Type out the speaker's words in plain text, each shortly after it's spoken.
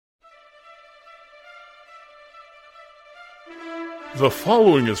The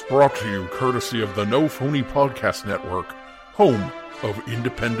following is brought to you courtesy of the No Phony Podcast Network, home of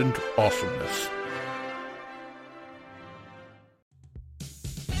independent awesomeness.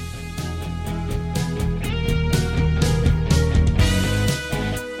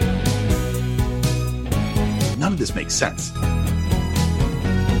 None of this makes sense.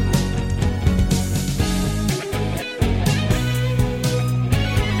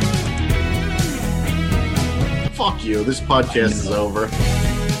 Fuck you. This podcast is over.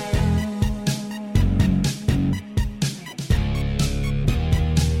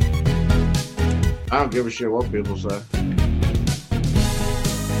 I don't give a shit what people say.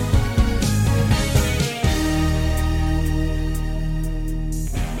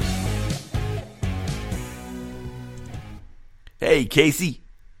 Hey, Casey.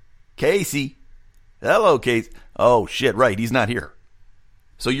 Casey. Hello, Casey. Oh, shit, right. He's not here.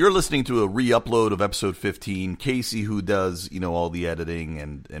 So you're listening to a re-upload of episode 15. Casey, who does, all the editing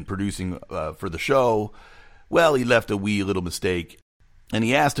and producing for the show, well, he left a wee little mistake, and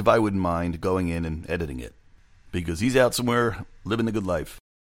he asked if I wouldn't mind going in and editing it, because he's out somewhere living the good life.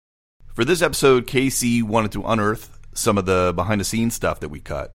 For this episode, Casey wanted to unearth some of the behind-the-scenes stuff that we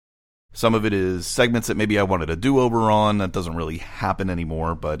cut. Some of it is segments that maybe I wanted a do-over on. That doesn't really happen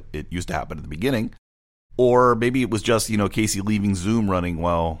anymore, but it used to happen at the beginning. Or maybe it was just, Casey leaving Zoom running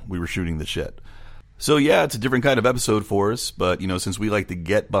while we were shooting the shit. So yeah, it's a different kind of episode for us, but, since we like to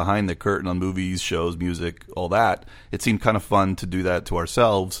get behind the curtain on movies, shows, music, all that, it seemed kind of fun to do that to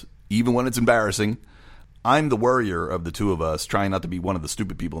ourselves, even when it's embarrassing. I'm the worrier of the two of us, trying not to be one of the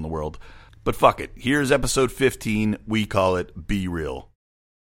stupid people in the world. But fuck it, here's episode 15, we call it Be Real.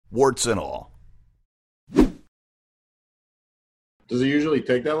 Warts and all. Does it usually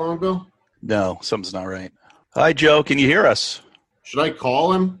take that long, Bill? No, something's not right. Hi, Joe. Can you hear us? Should I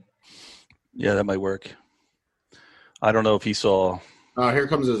call him? Yeah, that might work. I don't know if he saw. Here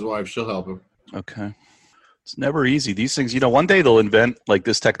comes his wife. She'll help him. Okay. It's never easy. These things, one day they'll invent like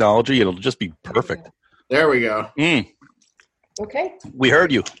this technology. It'll just be perfect. There we go. Okay. We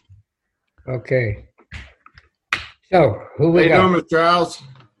heard you. Okay. So who we How you got? doing, Mr. House?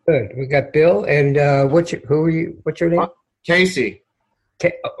 Good. We got Bill and what's your name? Casey.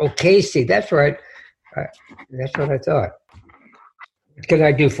 Casey. That's right. That's what I thought. What can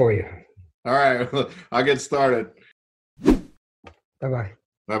I do for you? All right. I'll get started. Bye-bye.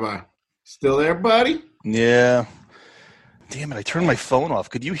 Bye-bye. Still there, buddy? Yeah. Damn it. I turned my phone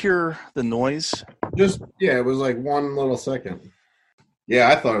off. Could you hear the noise? It was like one little second. Yeah,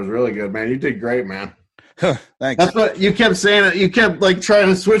 I thought it was really good, man. You did great, man. Thanks. That's what you kept saying. You kept trying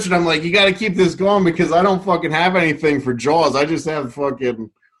to switch it. I'm like, you got to keep this going because I don't fucking have anything for Jaws. I just have fucking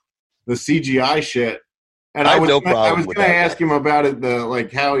the CGI shit. And I have no problem I was with going to that. ask him about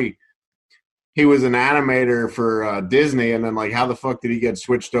it, how he was an animator for Disney, and then how the fuck did he get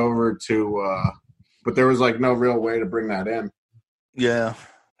switched over to? But there was no real way to bring that in. Yeah.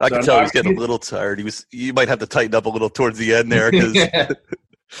 I could tell he was getting a little tired. You might have to tighten up a little towards the end there. Cause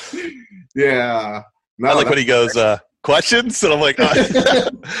yeah. No, I like when he goes, questions? And I'm like,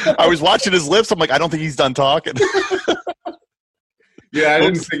 I was watching his lips. I'm like, I don't think he's done talking. Yeah, I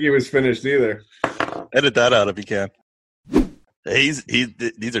didn't think he was finished either. Edit that out if you can.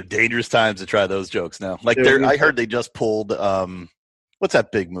 These are dangerous times to try those jokes now. I heard they just pulled, what's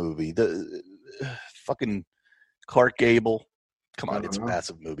that big movie? The fucking Clark Gable. Come on, it's a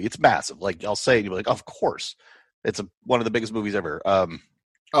massive movie. It's massive. I'll say it, you'll be like, of course. It's one of the biggest movies ever.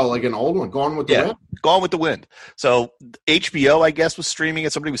 Like an old one, Gone with the Wind? Gone with the Wind. So HBO, I guess, was streaming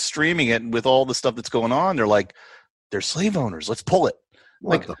it. Somebody was streaming it, and with all the stuff that's going on, they're like, they're slave owners. Let's pull it.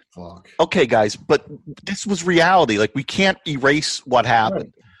 What the fuck? Okay, guys, but this was reality. We can't erase what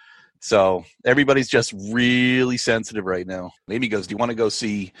happened. Right. So everybody's just really sensitive right now. Amy goes, do you want to go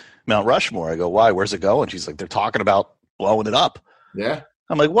see Mount Rushmore? I go, why? Where's it going? She's like, they're talking about blowing it up. Yeah.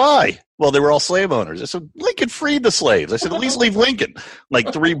 I'm like, why? Well, they were all slave owners. I said, Lincoln freed the slaves. I said, at least leave Lincoln.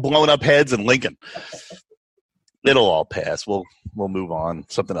 3 blown up heads in Lincoln. It'll all pass. We'll move on.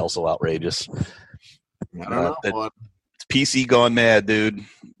 Something else so outrageous. I don't know. It's PC gone mad, dude.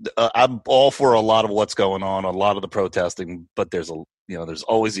 I'm all for a lot of what's going on, a lot of the protesting, but there's there's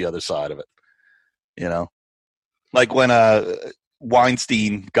always the other side of it. Like when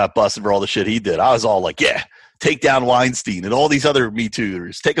Weinstein got busted for all the shit he did, I was all like, yeah. Take down Weinstein and all these other Me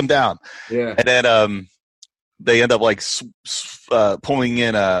Too'ers. Take them down. Yeah. And then they end up pulling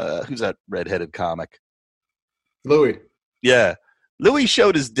in who's that redheaded comic? Louis. Yeah. Louis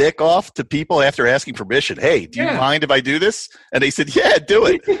showed his dick off to people after asking permission. Hey, do you mind if I do this? And they said, yeah, do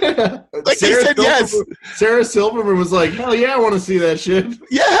it. Like they said yes. Sarah Silverman was like, hell yeah, I want to see that shit.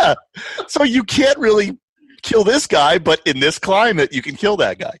 Yeah. So you can't really kill this guy, but in this climate, you can kill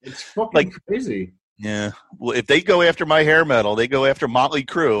that guy. It's fucking Like- crazy. Yeah. Well, if they go after my hair metal, they go after Motley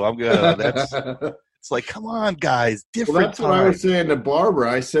Crue. I'm going. It's like, come on, guys. Different. Well, that's what I time. was saying to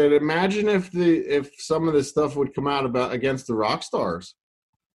Barbara. I said, imagine if some of this stuff would come out about against the rock stars.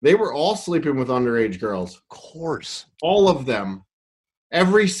 They were all sleeping with underage girls. Of course. All of them.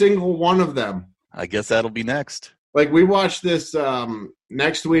 Every single one of them. I guess that'll be next. Like, we watched this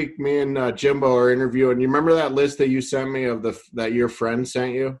next week. Me and Jimbo are interviewing. You remember that list that you sent me of that your friend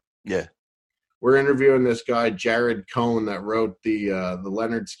sent you? Yeah. We're interviewing this guy, Jared Cohn, that wrote the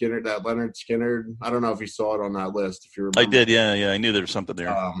Leonard Skinner. That Leonard Skinner. I don't know if you saw it on that list. If you remember, I did. Yeah. I knew there was something there.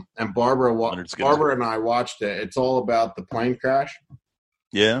 And Barbara Skinner. and I watched it. It's all about the plane crash.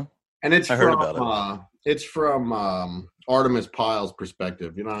 Yeah. And it's I heard about it. It's from Artemis Pyle's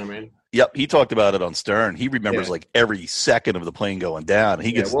perspective. You know what I mean? Yep. He talked about it on Stern. He remembers like every second of the plane going down.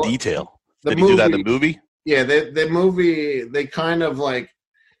 He gets detail. Did he do that in the movie? Yeah. The movie, they kind of like,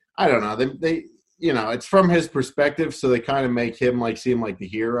 I don't know. They you know, it's from his perspective, so they kind of make him like seem like the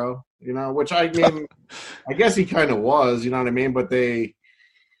hero, you know, which I mean, I guess he kind of was, you know what I mean? But I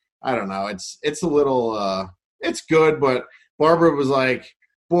don't know. It's a little, it's good, but Barbara was like,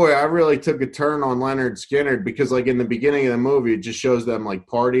 boy, I really took a turn on Leonard Skinner because like in the beginning of the movie, it just shows them like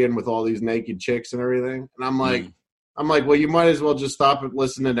partying with all these naked chicks and everything. And I'm like, well, you might as well just stop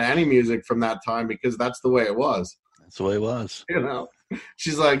listening to any music from that time because that's the way it was. That's the way it was. You know?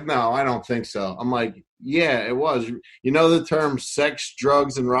 She's like, no, I don't think so. I'm like, yeah, it was. You know the term sex,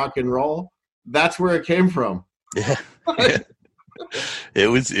 drugs, and rock and roll? That's where it came from. Yeah. It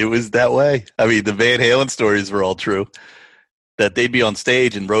was that way. I mean, the Van Halen stories were all true. That they'd be on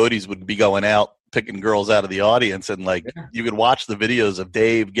stage and roadies would be going out picking girls out of the audience, and like you could watch the videos of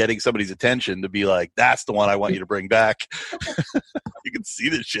Dave getting somebody's attention to be like, that's the one I want you to bring back. You can see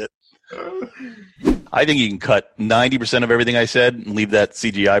this shit. I think you can cut 90% of everything I said and leave that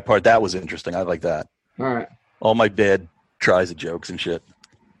CGI part. That was interesting. I like that. All right. All my bad tries of jokes and shit.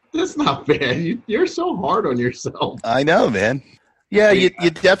 That's not bad. You're so hard on yourself. I know, man. Yeah, you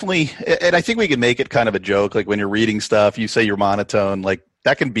definitely, and I think we can make it kind of a joke. Like when you're reading stuff, you say you're monotone. Like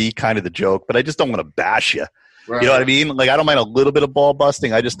that can be kind of the joke, but I just don't want to bash you. Right. You know what I mean? Like I don't mind a little bit of ball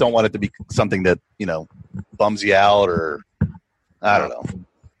busting. I just don't want it to be something that, you know, bums you out or I don't know.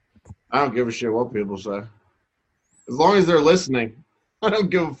 I don't give a shit what people say. As long as they're listening, I don't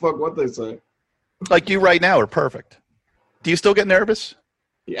give a fuck what they say. Like you right now are perfect. Do you still get nervous?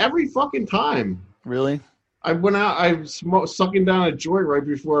 Every fucking time. Really? I went out, sucking down a joint right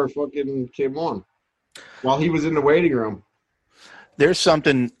before I fucking came on. While he was in the waiting room. There's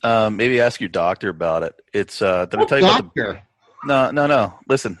something, maybe ask your doctor about it. It's, did I tell you doctor? About No.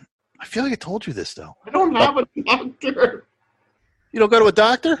 Listen, I feel like I told you this, though. I don't have a doctor. You don't go to a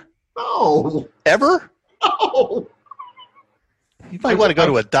doctor? No. Ever? No. You might want to go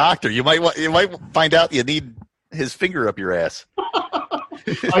to a doctor. You might find out you need his finger up your ass.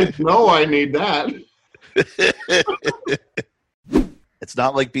 I know I need that. It's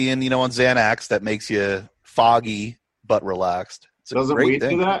not like being, on Xanax that makes you foggy but relaxed. It's Doesn't weed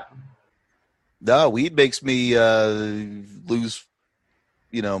do that? No, weed makes me lose,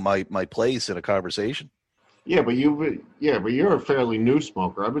 my place in a conversation. Yeah, but you're a fairly new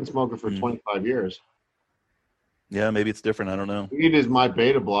smoker. I've been smoking for 25 years. Yeah, maybe it's different. I don't know. Weed is my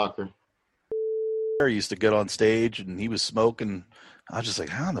beta blocker. I used to get on stage and he was smoking. I was just like,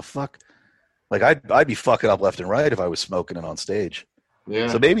 how in the fuck? Like I'd be fucking up left and right if I was smoking it on stage. Yeah.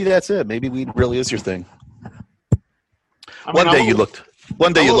 So maybe that's it. Maybe weed really is your thing. One day you looked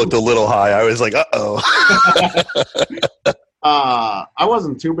a little high. I was like, uh-oh. I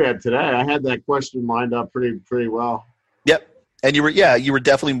wasn't too bad today. I had that question lined up pretty well. Yep. And you were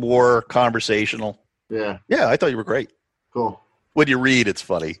definitely more conversational. Yeah. Yeah, I thought you were great. Cool. When you read, it's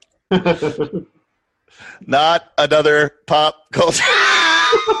funny. Not another pop culture.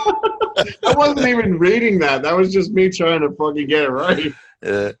 I wasn't even reading that. That was just me trying to fucking get it right.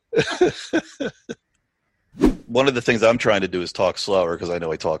 One of the things I'm trying to do is talk slower because I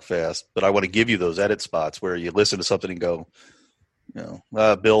know I talk fast, but I want to give you those edit spots where you listen to something and go,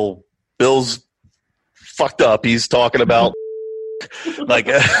 Bill's fucked up. He's talking about like,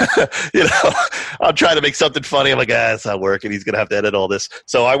 I'm trying to make something funny. I'm like, it's not working. He's going to have to edit all this.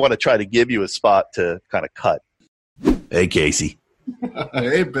 So I want to try to give you a spot to kind of cut. Hey, Casey.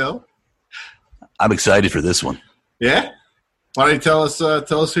 Hey, Bill. I'm excited for this one. Yeah? Why don't you tell us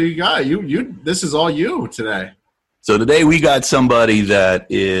who you got? You this is all you today. So today we got somebody that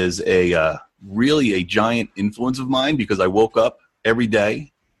is really a giant influence of mine because I woke up every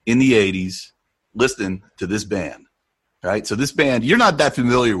day in the 80s listening to this band. Right. So this band, you're not that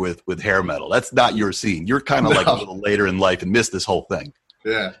familiar with hair metal. That's not your scene. You're kind of like a little later in life and missed this whole thing.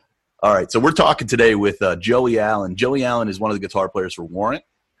 Yeah. All right. So we're talking today with Joey Allen. Joey Allen is one of the guitar players for Warrant.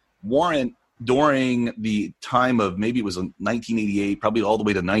 Warrant, during the time of, maybe it was 1988, probably all the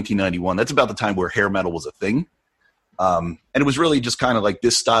way to 1991. That's about the time where hair metal was a thing. And it was really just kind of like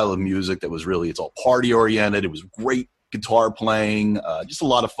this style of music that was really, it's all party oriented. It was great guitar playing, just a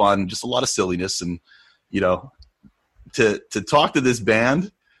lot of fun, just a lot of silliness. And, you know, to talk to this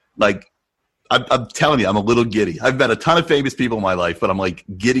band, like, I'm telling you, I'm a little giddy. I've met a ton of famous people in my life, but I'm like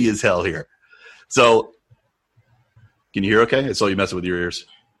giddy as hell here. So, can you hear okay? I saw you messing with your ears.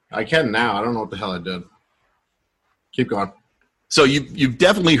 I can now. I don't know what the hell I did. Keep going. So you've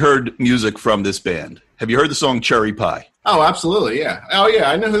definitely heard music from this band. Have you heard the song Cherry Pie? Oh, absolutely, yeah. Oh,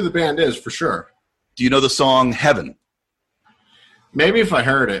 yeah, I know who the band is for sure. Do you know the song Heaven? Maybe if I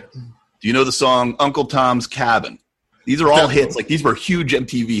heard it. Do you know the song Uncle Tom's Cabin? These are all hits. Like, these were huge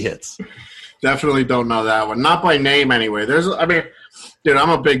MTV hits. Definitely don't know that one. Not by name, anyway. Dude, I'm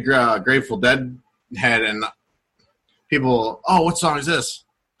a big Grateful Dead head, and people, oh, what song is this?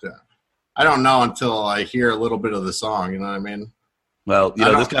 I don't know until I hear a little bit of the song. You know what I mean? Well, you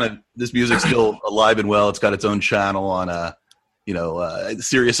know, this music's still alive and well. It's got its own channel on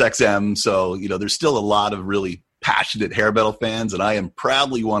Sirius XM. So, you know, there's still a lot of really passionate hair metal fans, and I am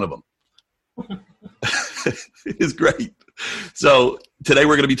proudly one of them. It's great. So today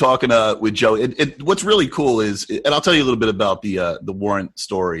we're going to be talking with Joe. What's really cool is, and I'll tell you a little bit about the Warrant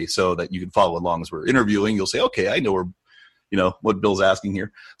story so that you can follow along as we're interviewing. You'll say, okay, I know what Bill's asking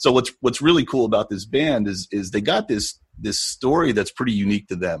here. So what's really cool about this band is they got this story that's pretty unique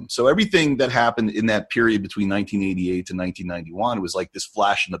to them. So everything that happened in that period between 1988 to 1991, it was like this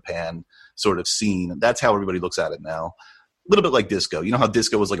flash in the pan sort of scene. That's how everybody looks at it now. A little bit like disco. You know how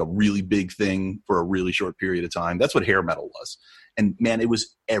disco was like a really big thing for a really short period of time? That's what hair metal was. And man, it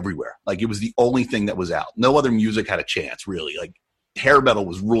was everywhere. Like, it was the only thing that was out. No other music had a chance, really. Like, hair metal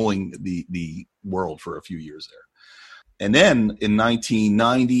was ruling the world for a few years there. And then in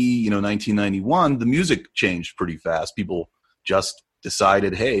 1990, 1991, the music changed pretty fast. People just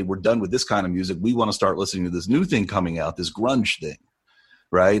decided, hey, we're done with this kind of music. We want to start listening to this new thing coming out, this grunge thing,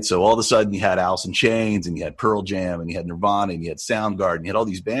 right? So all of a sudden you had Alice in Chains, and you had Pearl Jam, and you had Nirvana, and you had Soundgarden. You had all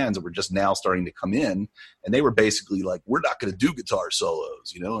these bands that were just now starting to come in, and they were basically like, we're not going to do guitar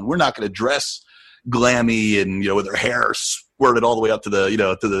solos, and we're not going to dress glammy and, with their hair squirted all the way up to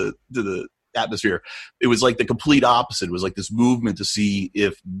the atmosphere. It was like the complete opposite. It was like this movement to see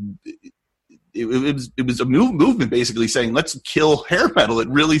if it was a movement basically saying, let's kill hair metal. It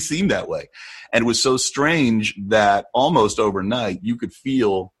really seemed that way. And it was so strange that almost overnight you could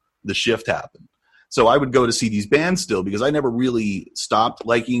feel the shift happen. So I would go to see these bands still, because I never really stopped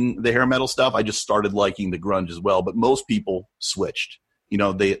liking the hair metal stuff. I just started liking the grunge as well. But most people switched.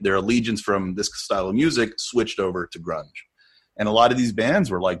 Their allegiance from this style of music switched over to grunge. And a lot of these bands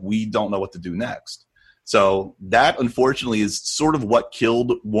were like, we don't know what to do next. So that, unfortunately, is sort of what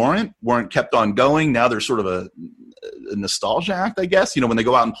killed Warrant. Warrant kept on going. Now they're sort of a nostalgia act, I guess. When they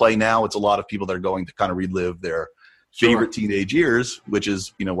go out and play now, it's a lot of people that are going to kind of relive their favorite teenage years, which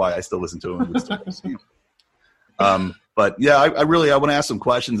is, why I still listen to them. But yeah, I want to ask some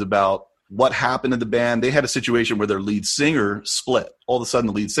questions about what happened to the band. They had a situation where their lead singer split. All of a sudden,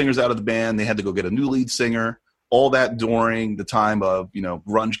 the lead singer's out of the band. They had to go get a new lead singer. All that during the time of,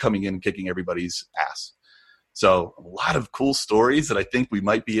 grunge coming in and kicking everybody's ass. So a lot of cool stories that I think we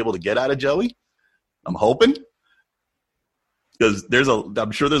might be able to get out of Joey. I'm hoping. Because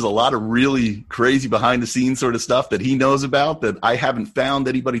I'm sure there's a lot of really crazy behind the scenes sort of stuff that he knows about that I haven't found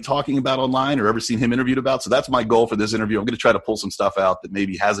anybody talking about online or ever seen him interviewed about. So that's my goal for this interview. I'm going to try to pull some stuff out that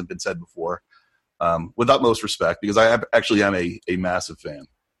maybe hasn't been said before, with utmost respect, because I actually am a massive fan.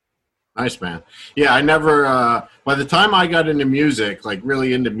 Nice, man. Yeah, I never, by the time I got into music, like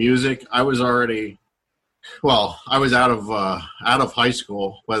really into music, I was already, I was out of high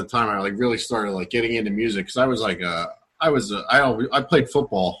school by the time I really started getting into music. Cause I was I played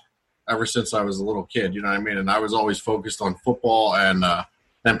football ever since I was a little kid, you know what I mean? And I was always focused on football and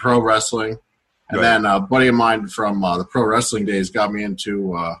pro wrestling. And then a buddy of mine from the pro wrestling days got me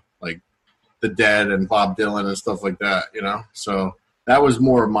into the Dead and Bob Dylan and stuff like that, So that was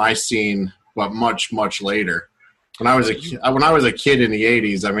more of my scene, but much, much later. When I was a kid in the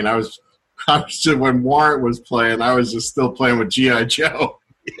 80s, I mean, I was just, when Warrant was playing, I was just still playing with G.I. Joe.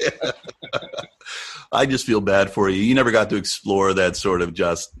 Yeah. I just feel bad for you. You never got to explore that sort of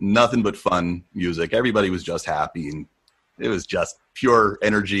just nothing but fun music. Everybody was just happy, and it was just pure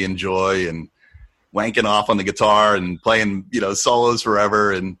energy and joy and wanking off on the guitar and playing, solos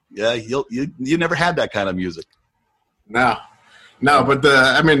forever. And yeah, you never had that kind of music. No, but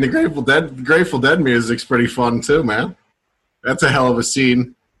the Grateful Dead music's pretty fun too, man. That's a hell of a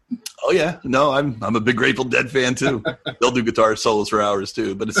scene. Oh yeah, no, I'm a big Grateful Dead fan too. They'll do guitar solos for hours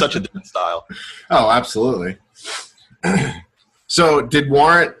too, but it's such a different style. Oh, absolutely. So, did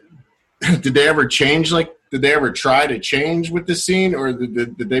Warrant? Did they ever change? Like, did they ever try to change with the scene, or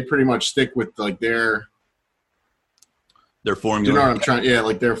did they pretty much stick with like their formula? You know what I'm trying? Yeah,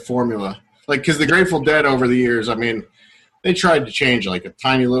 like their formula. Like, because the Grateful Dead over the years, I mean, they tried to change like a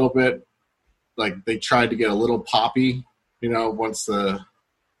tiny little bit. Like, they tried to get a little poppy, once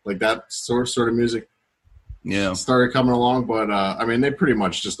that sort of music started coming along. But I mean, they pretty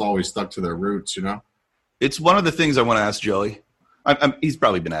much just always stuck to their roots, It's one of the things I want to ask Joey. He's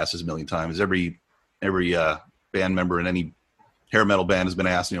probably been asked this a million times. Every band member in any hair metal band has been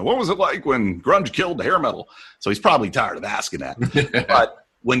asked, what was it like when grunge killed hair metal? So he's probably tired of asking that. But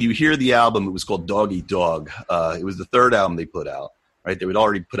when you hear the album, it was called Dog Eat Dog. It was the third album they put out. Right, they would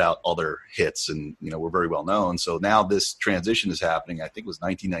already put out other hits, and were very well known. So now this transition is happening. I think it was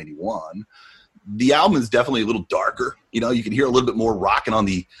 1991. The album is definitely a little darker. You can hear a little bit more rocking on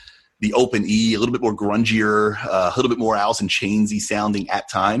the open E, a little bit more grungier, a little bit more Alice in Chainsy sounding at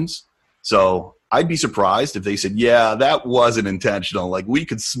times. So I'd be surprised if they said, "Yeah, that wasn't intentional. Like, we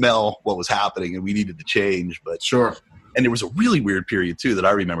could smell what was happening, and we needed to change." But sure. And there was a really weird period too that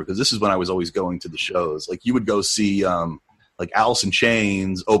I remember, because this is when I was always going to the shows. Like, you would go see. Like Alice in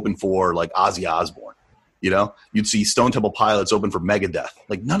Chains open for like Ozzy Osbourne, you'd see Stone Temple Pilots open for Megadeth.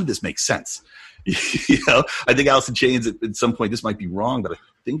 Like, none of this makes sense. I think Alice in Chains at some point, this might be wrong, but I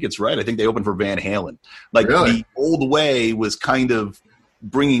think it's right. I think they opened for Van Halen. Like, really? The old way was kind of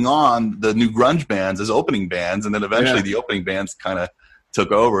bringing on the new grunge bands as opening bands. And then eventually the opening bands kind of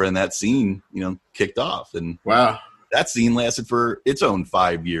took over, and that scene, kicked off. And wow, that scene lasted for its own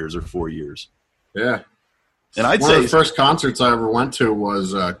 5 years or 4 years. Yeah. And I'd One say of the first concerts I ever went to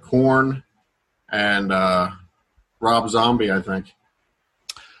was Korn and Rob Zombie, I think.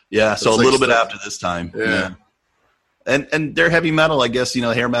 Yeah, so a little bit after this time. Yeah. And they're heavy metal, I guess.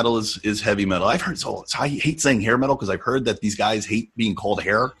 Hair metal is heavy metal. I've heard, so I hate saying hair metal because I've heard that these guys hate being called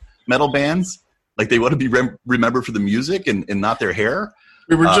hair metal bands. Like, they want to be remembered for the music and not their hair.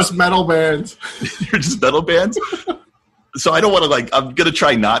 We were just metal bands. You're just metal bands? So I don't want to, I'm going to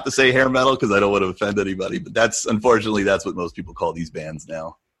try not to say hair metal because I don't want to offend anybody. But unfortunately, that's what most people call these bands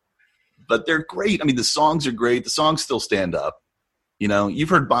now. But they're great. I mean, the songs are great. The songs still stand up. You've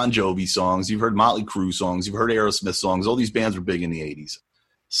heard Bon Jovi songs. You've heard Motley Crue songs. You've heard Aerosmith songs. All these bands were big in the 80s.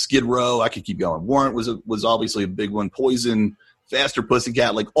 Skid Row, I could keep going. Warrant was obviously a big one. Poison, Faster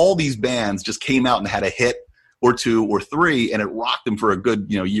Pussycat. Like, all these bands just came out and had a hit or two or three, and it rocked them for a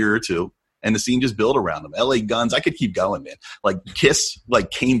good year or two. And the scene just built around them. LA Guns, I could keep going, man. Like, Kiss,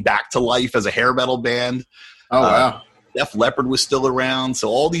 came back to life as a hair metal band. Oh, wow. Def Leppard was still around. So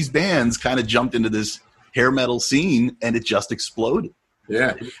all these bands kind of jumped into this hair metal scene, and it just exploded.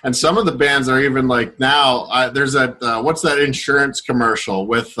 Yeah. And some of the bands are even like now, there's that, what's that insurance commercial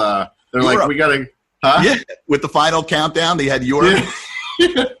with, they're Europe. Like, we got to, huh? Yeah. With the final countdown, they had Europe.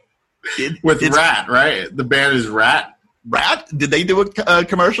 Yeah. With Rat, right? The band is Rat. Rat? Did they do a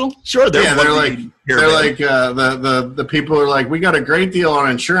commercial? Sure. They're like the people are like, we got a great deal on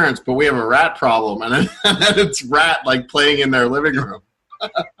insurance, but we have a rat problem, and then it's Rat playing in their living room.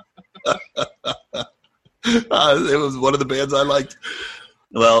 It was one of the bands I liked.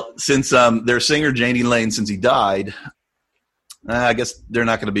 Well, since their singer Janie Lane, since he died, I guess they're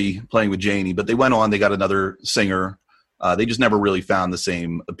not going to be playing with Janie. But they went on. They got another singer. They just never really found the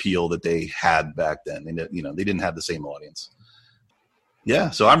same appeal that they had back then. They didn't have the same audience. Yeah,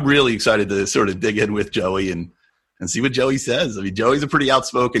 so I'm really excited to sort of dig in with Joey and see what Joey says. I mean, Joey's a pretty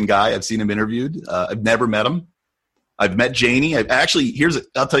outspoken guy. I've seen him interviewed. I've never met him. I've met Janie. I'll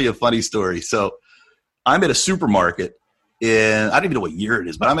tell you a funny story. So I'm at a supermarket I don't even know what year it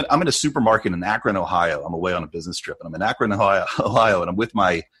is, but I'm at a supermarket in Akron, Ohio. I'm away on a business trip, and I'm in Akron, Ohio, and I'm with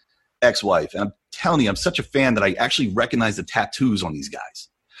my ex-wife. And I'm telling you, I'm such a fan that I actually recognize the tattoos on these guys.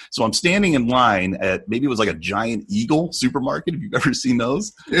 So I'm standing in line at, maybe it was like a Giant Eagle supermarket, if you've ever seen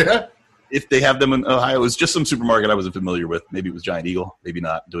those. Yeah. If they have them in Ohio, it was just some supermarket I wasn't familiar with. Maybe it was Giant Eagle, maybe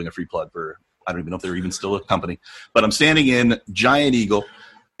not. Doing a free plug for, I don't even know if they're even still a company. But I'm standing in Giant Eagle,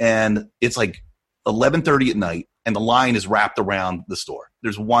 and it's like 11:30 at night, and the line is wrapped around the store.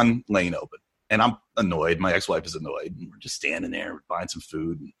 There's one lane open, and I'm annoyed. My ex-wife is annoyed, and we're just standing there buying some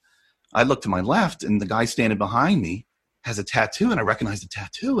food. And I look to my left, and the guy standing behind me has a tattoo, and I recognize the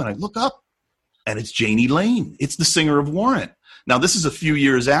tattoo, and I look up, and it's Janie Lane. It's the singer of Warrant. Now, this is a few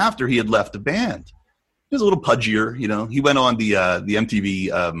years after he had left the band. He was a little pudgier, He went on the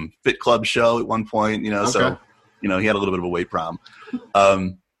MTV Fit Club show at one point, Okay. So He had a little bit of a weight problem.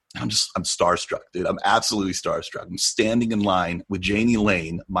 I'm starstruck, dude. I'm absolutely starstruck. I'm standing in line with Janie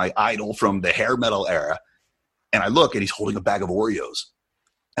Lane, my idol from the hair metal era. And I look and he's holding a bag of Oreos.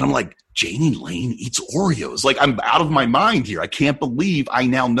 And I'm like, Janie Lane eats Oreos. Like, I'm out of my mind here. I can't believe I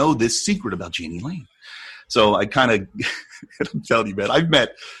now know this secret about Janie Lane. So I kind of, I'm telling you, man, I've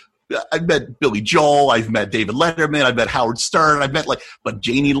met Billy Joel. I've met David Letterman. I've met Howard Stern. But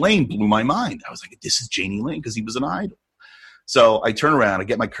Janie Lane blew my mind. I was like, this is Janie Lane because he was an idol. So I turn around, I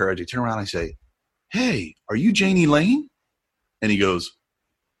get my courage, I turn around, I say, hey, are you Janie Lane? And he goes,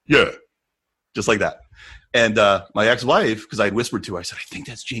 yeah, just like that. And my ex-wife, because I had whispered to her, I said, I think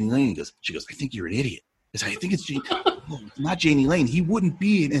that's Janie Lane. She goes, I think you're an idiot. I said, I think it's Janie. No, it's not Janie Lane. He wouldn't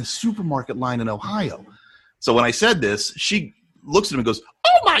be in a supermarket line in Ohio. So when I said this, she looks at him and goes,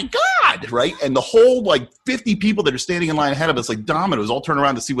 oh my God, right? And the whole 50 people that are standing in line ahead of us, like dominoes, all turn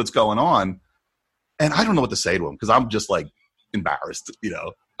around to see what's going on. And I don't know what to say to him because I'm just embarrassed.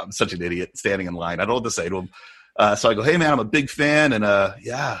 I'm such an idiot standing in line. I don't know what to say to him. So I go, hey man, I'm a big fan. And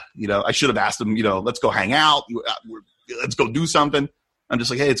I should have asked him, let's go hang out. Let's go do something. I'm just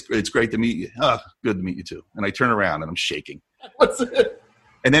like, hey, it's great to meet you. Oh, good to meet you too. And I turn around and I'm shaking. What's it?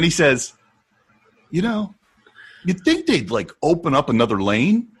 And then he says, you'd think they'd open up another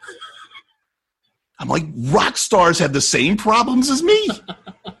lane. I'm like, rock stars have the same problems as me.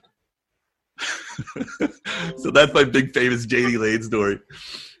 So that's my big famous Janie Lane story.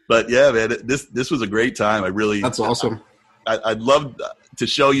 But yeah, man, this was a great time. That's awesome. I'd love to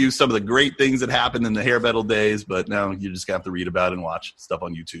show you some of the great things that happened in the hair metal days, but now you just have to read about it and watch stuff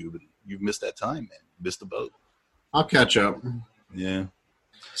on YouTube. And you've missed that time, man. You missed the boat. I'll catch up. Yeah.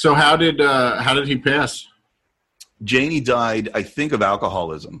 So how did he pass? Janie died, I think, of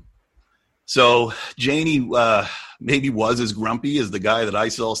alcoholism. So Janie maybe was as grumpy as the guy that I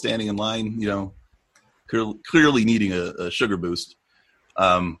saw standing in line, clearly needing a sugar boost.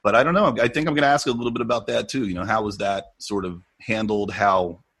 But I don't know. I think I'm going to ask a little bit about that too. How was that sort of handled?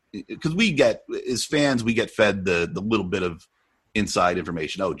 Because as fans, we get fed the little bit of inside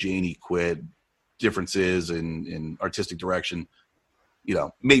information. Oh, Janie quit, differences in artistic direction.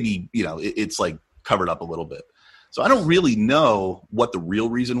 Maybe, it's covered up a little bit. So I don't really know what the real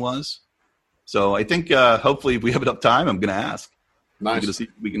reason was. So I think hopefully if we have enough time, I'm going to ask. Nice. We're going to see if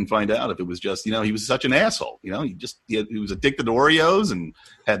we can find out if it was just, he was such an asshole. He was addicted to Oreos and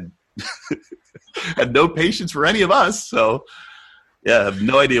had had no patience for any of us. So yeah, I have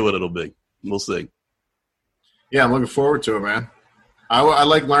no idea what it'll be. We'll see. Yeah, I'm looking forward to it, man. I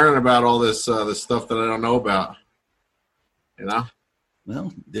like learning about all this stuff that I don't know about.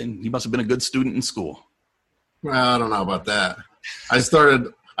 Well, then he must have been a good student in school. Well, I don't know about that. I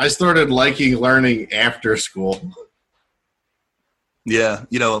started liking learning after school. Yeah,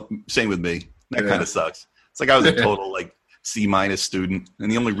 same with me. That kind of sucks. It's like I was a total C- student,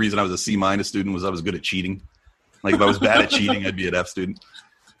 and the only reason I was a C- student was I was good at cheating. If I was bad at cheating, I'd be an F student.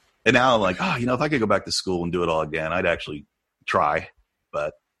 And now I'm like, if I could go back to school and do it all again, I'd actually try.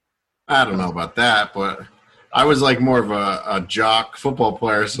 But I don't know about that, but I was more of a jock football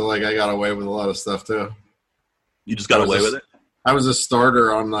player, so I got away with a lot of stuff too. You just got away with it? I was a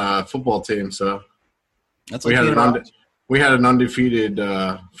starter on the football team, so that's we had an undefeated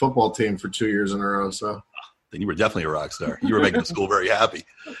football team for 2 years in a row. So then you were definitely a rock star. You were making the school very happy.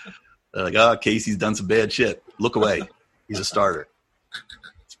 They're like, Casey's done some bad shit. Look away. He's a starter.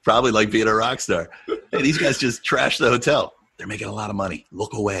 It's probably like being a rock star. Hey, these guys just trashed the hotel. They're making a lot of money.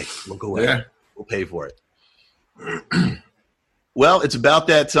 Look away. Look away. Yeah. We'll pay for it. Well, it's about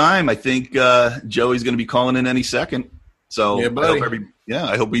that time. I think Joey's going to be calling in any second. So yeah, buddy.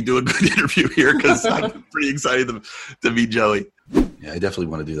 I hope we do a good interview here because I'm pretty excited to meet Joey. Yeah, I definitely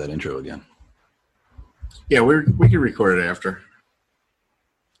want to do that intro again. Yeah, we can record it after.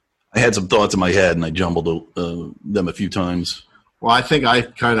 I had some thoughts in my head and I jumbled them a few times. Well, I think I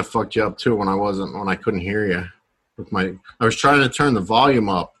kind of fucked you up too when I couldn't hear you. I was trying to turn the volume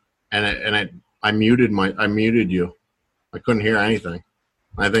up and I muted you. I couldn't hear anything.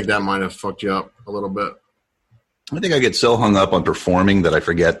 I think that might have fucked you up a little bit. I think I get so hung up on performing that I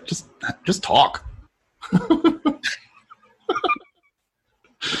forget. Just talk.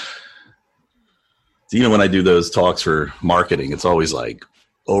 So, when I do those talks for marketing, it's always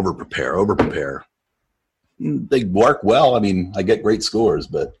over prepare. They work well. I mean, I get great scores,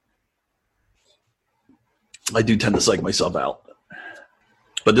 but I do tend to psych myself out.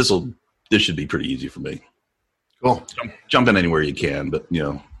 But this should be pretty easy for me. Cool. Jump in anywhere you can, but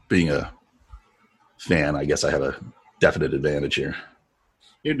being a fan, I guess I have a definite advantage here.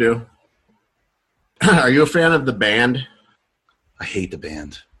 You do. Are you a fan of the band? I hate the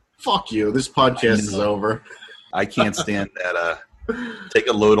band. Fuck you. This podcast is over. I can't stand that. Take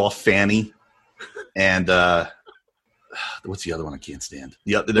a load off Fanny, and what's the other one I can't stand?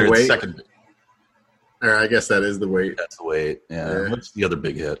 The Weight? second. Or I guess that is The Weight. That's The Weight. Yeah. What's the other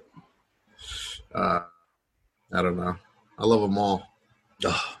big hit? I don't know. I love them all.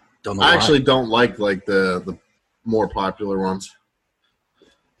 Don't know. I why. actually don't like the more popular ones.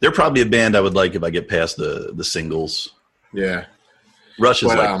 They're probably a band I would like if I get past the singles. Yeah. Rush is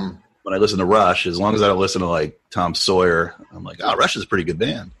But, when I listen to Rush, as long as I don't listen to like Tom Sawyer, I'm like, oh, Rush is a pretty good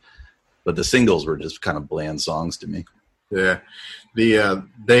band. But the singles were just kind of bland songs to me. Yeah. They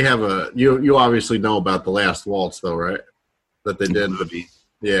have you obviously know about The Last Waltz though, right? That they did.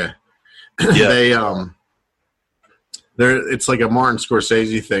 Yeah. Yeah. It's like a Martin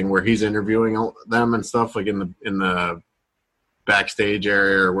Scorsese thing where he's interviewing them and stuff, like in the backstage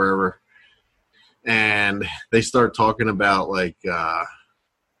area or wherever, and they start talking about like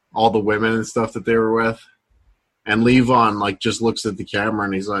all the women and stuff that they were with, and Levon like just looks at the camera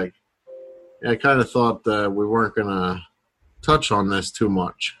and he's like, yeah, I kind of thought we weren't gonna touch on this too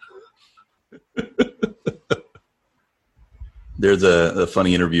much. There's a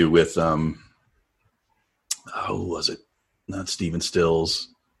funny interview with who was it? Not Stephen Stills,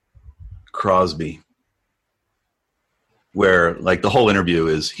 Crosby, where like the whole interview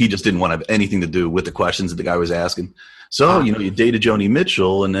is he just didn't want to have anything to do with the questions that the guy was asking. So, you dated Joni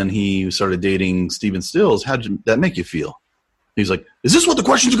Mitchell and then he started dating Stephen Stills. How did that make you feel? He's like, is this what the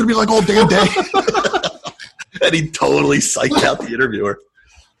questions are going to be like all damn day? And he totally psyched out the interviewer.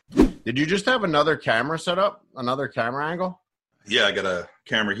 Did you just have another camera set up? Another camera angle? Yeah, I got a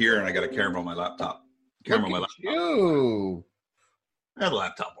camera here and I got a camera on my laptop. Look at you. That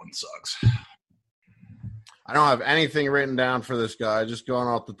laptop one sucks. I don't have anything written down for this guy. Just going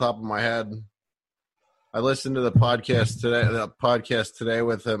off the top of my head. I listened to the podcast today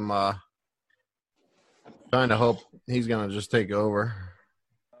with him. Trying to hope he's going to just take over.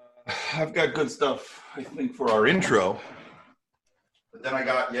 I've got good stuff, I think, for our intro. But then I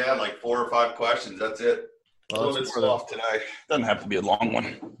got, like 4 or 5 questions. That's it. Well, a little bit soft today. Doesn't have to be a long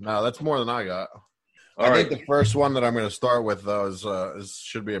one. No, that's more than I got. All I right. think the first one that I'm going to start with, though,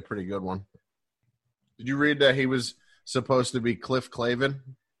 should be a pretty good one. Did you read that he was supposed to be Cliff Clavin?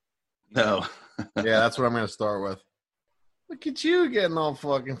 No. Yeah, that's what I'm going to start with. Look at you getting all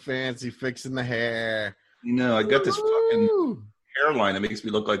fucking fancy, fixing the hair. I got this fucking hairline that makes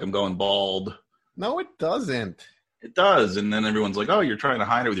me look like I'm going bald. No, it doesn't. It does. And then everyone's like, oh, you're trying to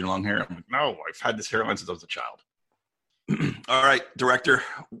hide it with your long hair. I'm like, no, I've had this hairline since I was a child. All right, director,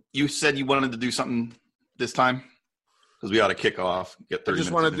 you said you wanted to do something this time? Because we ought to kick off. Get 30 I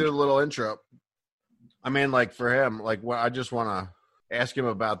just minutes want to do a little intro. I mean, like for him, like I just want to ask him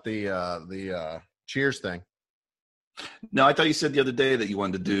about the Cheers thing. No, I thought you said the other day that you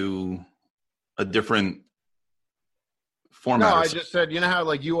wanted to do a different format. No, I just said, you know how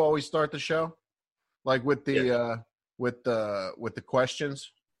like you always start the show, like with the with the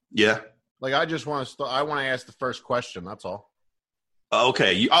questions. Yeah. Like I just want to start. I want to ask the first question. That's all.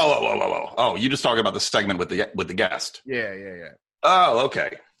 Okay. You just talking about the segment with the guest. Yeah. Oh,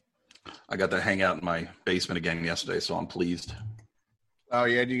 okay. I got to hang out in my basement again yesterday, so I'm pleased. Oh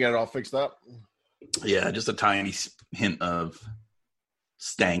yeah, do you get it all fixed up? Yeah, just a tiny hint of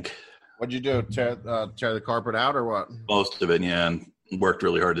stank. What'd you do? Tear the carpet out or what? Most of it, yeah, and worked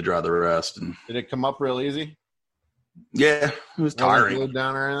really hard to dry the rest. And did it come up real easy? Yeah, it was tiring. Glued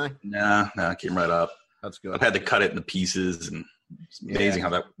down or anything? Nah, it came right up. That's good. I've had to cut it into pieces, and it's amazing how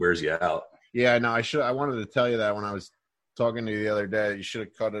that wears you out. Yeah, no, I wanted to tell you that when I was talking to you the other day. You should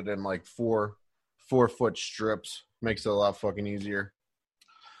have cut it in like 4-foot strips. Makes it a lot fucking easier.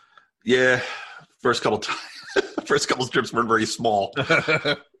 Yeah, first couple strips weren't very small, and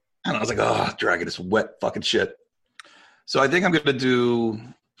I was like, "Oh, dragging this wet fucking shit." So I think I'm going to do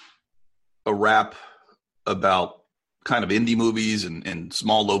a rap about kind of indie movies and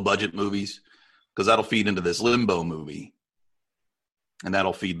small, low budget movies, because that'll feed into this Limbo movie, and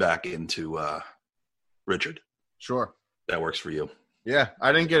that'll feed back into Richard. Sure, that works for you. Yeah,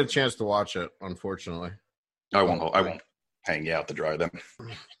 I didn't get a chance to watch it, unfortunately. I won't hang you out to dry then.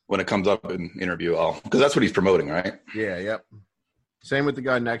 When it comes up in interview, because that's what he's promoting, right? Yeah, yep. Same with the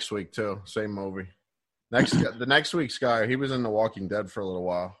guy next week too. Same movie. The next week's guy, he was in The Walking Dead for a little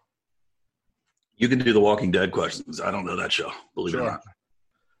while. You can do the Walking Dead questions. I don't know that show, believe it or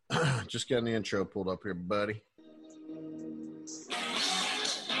not. Just getting the intro pulled up here, buddy.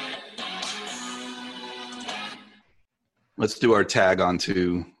 Let's do our tag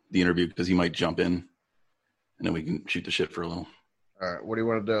onto the interview because he might jump in, and then we can shoot the shit for a little. All right, what do you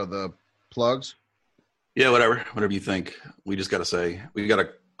want to do? The plugs? Yeah, whatever you think. We just got to say we got to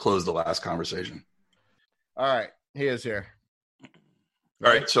close the last conversation. All right, he is here.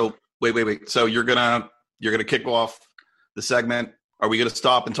 All right, so wait. So you're gonna kick off the segment. Are we gonna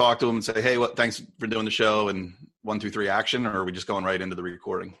stop and talk to him and say, "Hey, thanks for doing the show," and 1, 2, 3 action, or are we just going right into the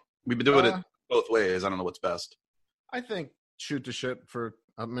recording? We've been doing it both ways. I don't know what's best. I think shoot the shit for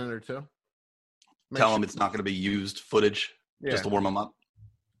a minute or two. Tell him it's not going to be used footage, just to warm him up.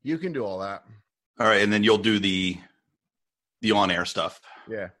 You can do all that. All right, and then you'll do the on-air stuff.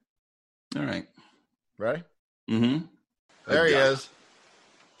 Yeah. All right. Ready? Mm-hmm. There he is.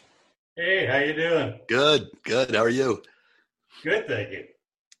 Hey, how you doing? Good. How are you? Good, thank you.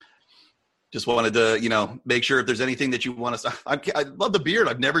 Just wanted to, make sure if there's anything that you want to. I love the beard.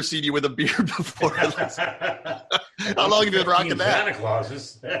 I've never seen you with a beard before. How long have you been rocking that? Santa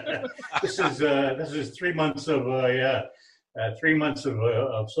Clauses. This is 3 months of 3 months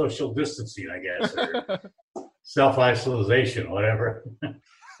of social distancing, I guess, or self-isolation, whatever.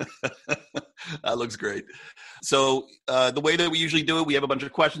 That looks great. So the way that we usually do it, we have a bunch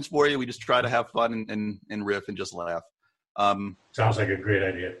of questions for you. We just try to have fun and riff and just laugh. Sounds like a great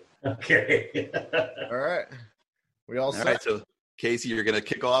idea. Okay. All right. We all set? All right. So Casey, you're going to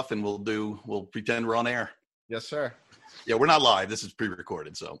kick off, and we'll pretend we're on air. Yes, sir. Yeah, we're not live. This is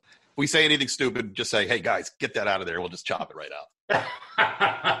pre-recorded. So if we say anything stupid, just say, "Hey guys, get that out of there." We'll just chop it right out.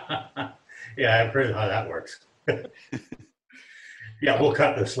 Yeah, I've heard how that works. Yeah, we'll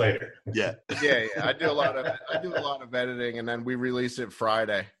cut this later. Yeah. Yeah. I do a lot of editing, and then we release it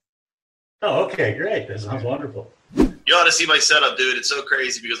Friday. Oh, okay, great. That sounds wonderful. You ought to see my setup, dude. It's so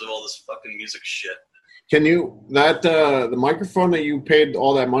crazy because of all this fucking music shit. Can you the microphone that you paid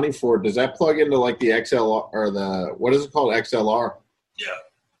all that money for? Does that plug into like the XLR or what is it called, XLR? Yeah.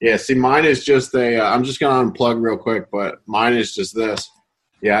 Yeah. See, mine is just I'm just gonna unplug real quick, but mine is just this.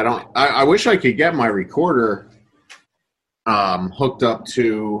 Yeah, I wish I could get my recorder hooked up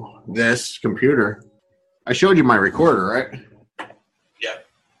to this computer. I showed you my recorder, right? Yeah.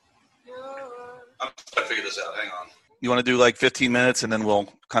 I'm trying to figure this out. Hang on. You want to do like 15 minutes, and then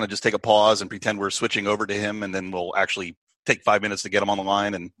we'll kind of just take a pause and pretend we're switching over to him, and then we'll actually take 5 minutes to get him on the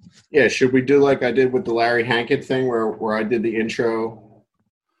line. And yeah, should we do like I did with the Larry Hankin thing, where I did the intro,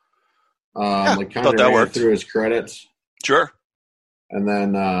 like kind of ran through his credits? Sure. And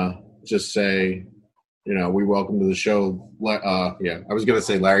then just say, we welcome to the show. Yeah, I was gonna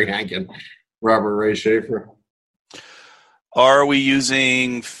say Larry Hankin, Robert Ray Schaefer. How are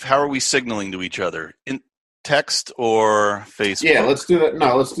we signaling to each other? In text or Facebook? Yeah, let's do that.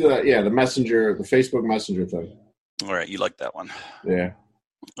 No, let's do that. Yeah, the Facebook Messenger thing. All right, you like that one. Yeah.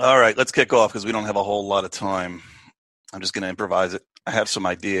 All right, let's kick off because we don't have a whole lot of time. I'm just going to improvise it. I have some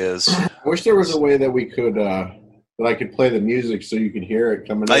ideas. I wish there was a way that we could, that I could play the music so you could hear it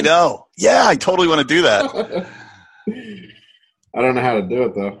coming in. I know. Yeah, I totally want to do that. I don't know how to do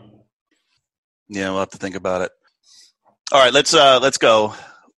it, though. Yeah, we'll have to think about it. All right, let's go.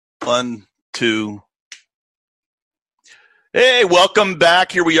 1, 2. Hey, welcome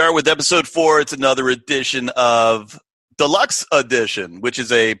back. Here we are with episode 4. It's another edition of Deluxe Edition, which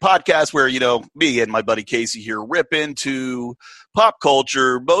is a podcast where, me and my buddy Casey here rip into pop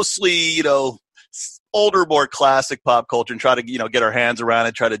culture, mostly, older, more classic pop culture, and try to, get our hands around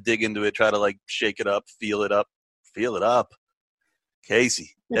it, try to dig into it, try to like shake it up, feel it up.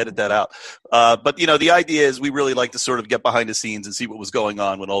 Casey, edit that out. But, the idea is we really like to sort of get behind the scenes and see what was going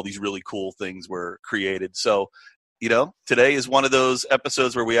on when all these really cool things were created. So, today is one of those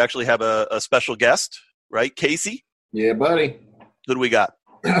episodes where we actually have a special guest, right, Casey? Yeah, buddy. Who do we got?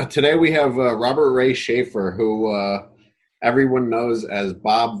 Today we have Robert Ray Schaefer, who everyone knows as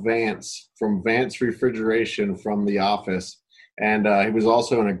Bob Vance from Vance Refrigeration from The Office. And he was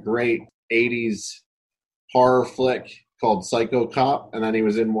also in a great 80s horror flick called Psycho Cop. And then he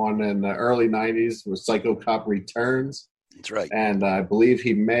was in one in the early 90s with Psycho Cop Returns. That's right. And I believe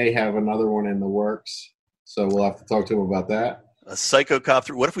he may have another one in the works. So we'll have to talk to him about that. A Psycho Cop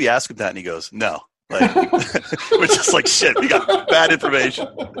 3. What if we ask him that and he goes, no? Like, we're just like, shit, we got bad information.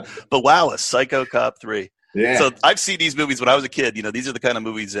 But wow, a Psycho Cop 3. Yeah. So I've seen these movies when I was a kid. These are the kind of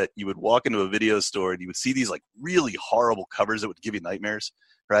movies that you would walk into a video store and you would see these like really horrible covers that would give you nightmares,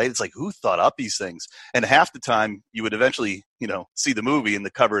 right? It's like, who thought up these things? And half the time you would eventually, see the movie, and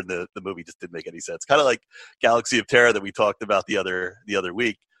the cover in the movie just didn't make any sense. Kind of like Galaxy of Terror that we talked about the other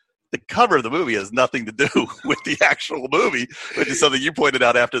week. The cover of the movie has nothing to do with the actual movie, which is something you pointed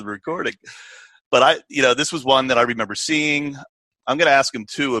out after the recording. But this was one that I remember seeing. I'm going to ask him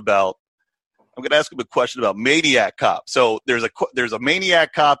a question about Maniac Cop. So there's a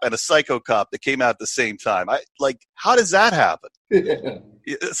Maniac Cop and a Psycho Cop that came out at the same time. How does that happen?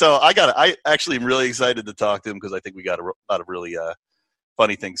 So I actually am really excited to talk to him because I think we got a lot of really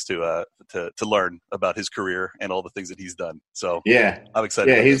funny things to learn about his career and all the things that he's done. So Yeah, I'm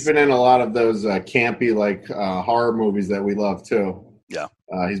excited. Yeah, he's been in a lot of those campy horror movies that we love too. Yeah,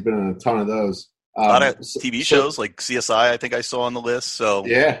 he's been in a ton of those. A lot of TV shows like CSI, I think I saw on the list. So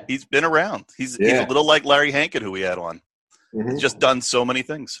yeah, he's been around. He's a little like Larry Hankin, who we had on. Mm-hmm. He's just done so many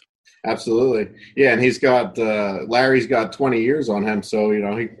things. Absolutely. Yeah, and he's got Larry's got 20 years on him, so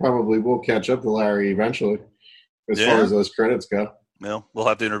he probably will catch up to Larry eventually as far as those credits go. Well, we'll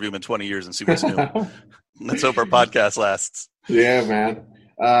have to interview him in 20 years and see what's new. Let's hope our podcast lasts. Yeah, man.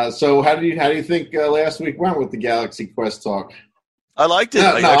 So how do you think last week went with the Galaxy Quest talk? I liked it.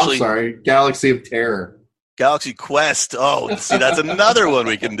 I'm sorry. Galaxy of Terror. Galaxy Quest. Oh, see, that's another one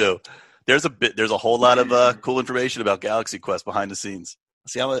we can do. There's a whole lot of cool information about Galaxy Quest behind the scenes.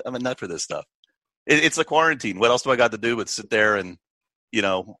 See, I'm a nut for this stuff. It's a quarantine. What else do I got to do but sit there and,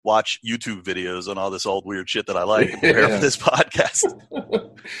 watch YouTube videos on all this old weird shit that I like and prepare for this podcast?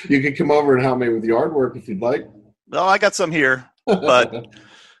 You could come over and help me with yard work if you'd like. No, I got some here, but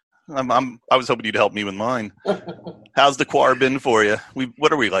I was hoping you'd help me with mine. How's the quar been for you?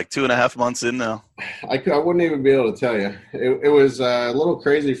 What are we, like 2.5 months in now? I wouldn't even be able to tell you. It was a little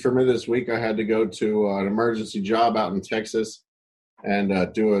crazy for me this week. I had to go to an emergency job out in Texas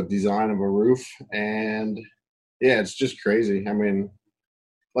and do a design of a roof. And, yeah, it's just crazy. I mean,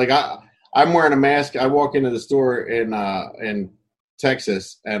 like I'm wearing a mask. I walk into the store in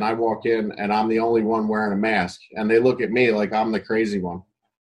Texas, and I walk in, and I'm the only one wearing a mask. And they look at me like I'm the crazy one.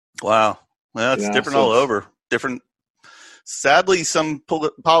 Wow. Well, it's different all over. Different. Sadly, some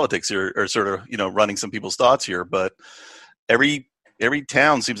politics are sort of, running some people's thoughts here, but every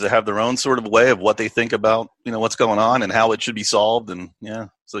town seems to have their own sort of way of what they think about, what's going on and how it should be solved. And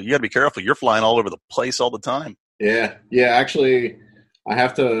so you got to be careful. You're flying all over the place all the time. Yeah. Actually, I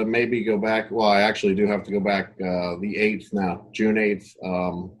have to maybe go back. Well, I actually do have to go back the 8th now, June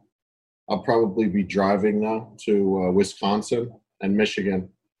 8th. I'll probably be driving now to Wisconsin and Michigan.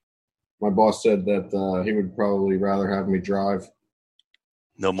 My boss said that he would probably rather have me drive.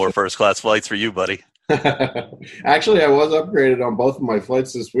 No more first-class flights for you, buddy. Actually, I was upgraded on both of my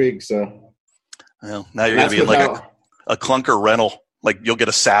flights this week, so. Well, now you're going to be in like a clunker rental. Like you'll get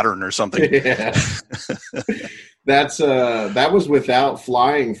a Saturn or something. Yeah. That was without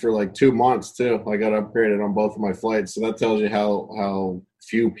flying for like 2 months, too. I got upgraded on both of my flights, so that tells you how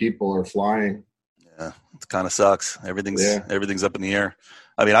few people are flying. Yeah, it kind of sucks. Everything's up in the air.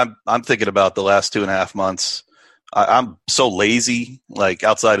 I mean, I'm thinking about the last 2.5 months. I'm so lazy, like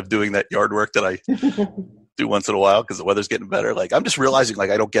outside of doing that yard work that I do once in a while because the weather's getting better. Like I'm just realizing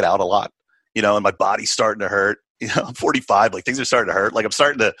like I don't get out a lot, and my body's starting to hurt. I'm 45, like things are starting to hurt. Like I'm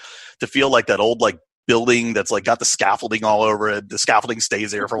starting to feel like that old like building that's like got the scaffolding all over it. The scaffolding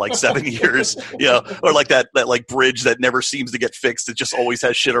stays there for like 7 years, or like that like bridge that never seems to get fixed. It just always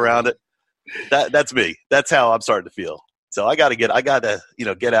has shit around it. That's me. That's how I'm starting to feel. So I got to get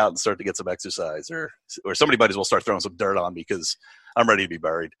out and start to get some exercise, or somebody might as well start throwing some dirt on me because I'm ready to be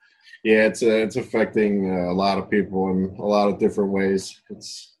buried. Yeah, it's affecting a lot of people in a lot of different ways.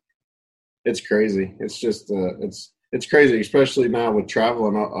 It's crazy. It's just it's crazy, especially now with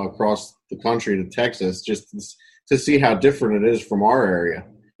traveling across the country to Texas, just to see how different it is from our area.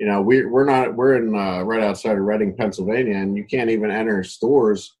 We're in right outside of Reading, Pennsylvania, and you can't even enter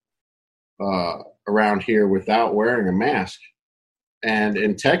stores around here without wearing a mask. And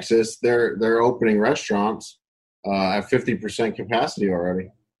in Texas, they're opening restaurants at 50% capacity already.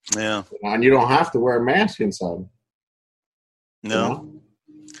 Yeah, and you don't have to wear a mask inside. No.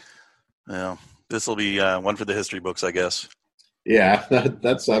 Yeah, this will be one for the history books, I guess. Yeah,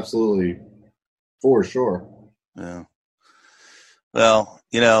 that's absolutely for sure. Yeah. Well,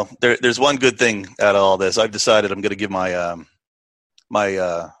 there's one good thing out of all this. I've decided I'm going to give my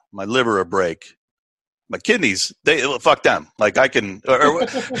my liver a break. My kidneys, fuck them. Like I can.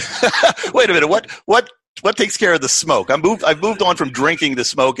 Wait a minute. What takes care of the smoke? I've moved on from drinking to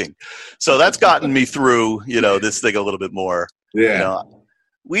smoking, so that's gotten me through this thing a little bit more. Yeah.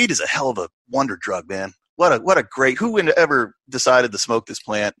 Weed is a hell of a wonder drug, man. What a great. Who would ever decided to smoke this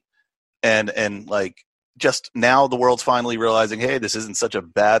plant, and like just now the world's finally realizing, hey, this isn't such a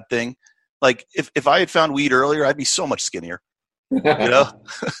bad thing. Like if I had found weed earlier, I'd be so much skinnier.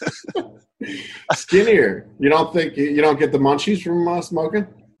 Skinnier. You don't think you don't get the munchies from smoking?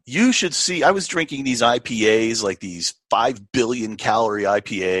 You should see. I was drinking these IPAs, like these 5 billion calorie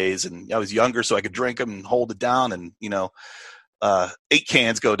IPAs, and I was younger, so I could drink them and hold it down. And 8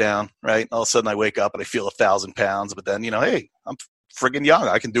 cans go down, right? All of a sudden, I wake up and I feel 1,000 pounds. But then, hey, I'm friggin' young.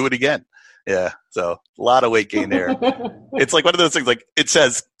 I can do it again. Yeah. So a lot of weight gain there. It's like one of those things. Like it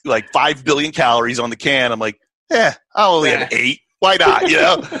says like 5 billion calories on the can. I'm like, I'll only have 8. Why not? You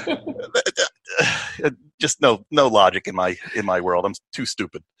know, just no logic in my world. I'm too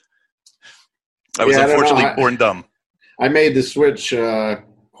stupid. I was unfortunately born dumb. I made the switch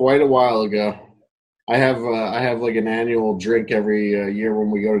quite a while ago. I have like an annual drink every year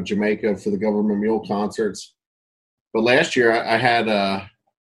when we go to Jamaica for the Government Mule concerts. But last year I had it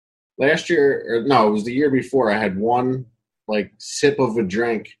was the year before. I had one like sip of a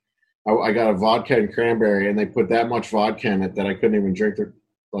drink. I got a vodka and cranberry, and they put that much vodka in it that I couldn't even drink it.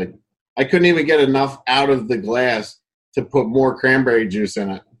 Like I couldn't even get enough out of the glass to put more cranberry juice in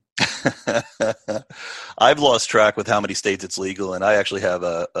it. I've lost track with how many states it's legal, and I actually have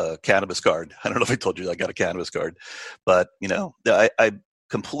a cannabis card. I don't know if I told you I got a cannabis card, but I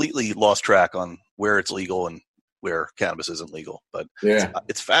completely lost track on where it's legal and where cannabis isn't legal. But yeah,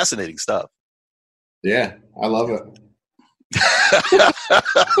 it's fascinating stuff. Yeah, I love it.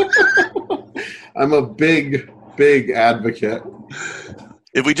 I'm a big advocate.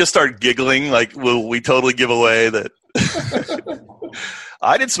 If we just start giggling, like, will we totally give away that?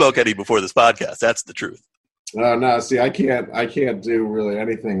 I didn't smoke any before this podcast. That's the truth. No. See, I can't do really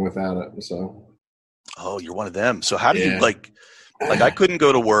anything without it. So. Oh, you're one of them. So how do you like? I couldn't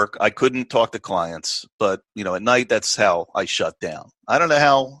go to work. I couldn't talk to clients. But at night, that's how I shut down. I don't know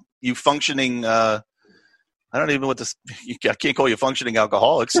how you functioning. I don't even know what this. I can't call you functioning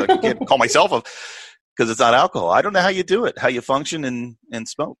alcoholics. I can't call myself because it's not alcohol. I don't know how you do it. How you function and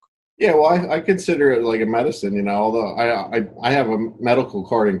smoke. Yeah, well, I consider it like a medicine, although I have a medical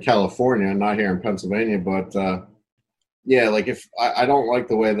card in California, not here in Pennsylvania, but like if I don't like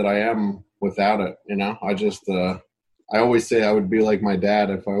the way that I am without it, I just I always say I would be like my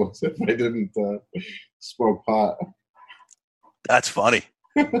dad if I didn't smoke pot. That's funny.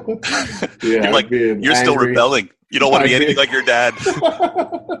 Yeah, you're still rebelling. You don't want to be anything like your dad.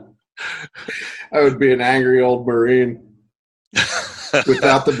 I would be an angry old Marine.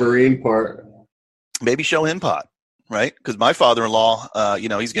 Without the Marine part. Maybe show him pot, right? Because my father-in-law,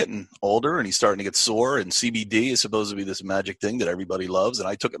 he's getting older and he's starting to get sore, and CBD is supposed to be this magic thing that everybody loves. And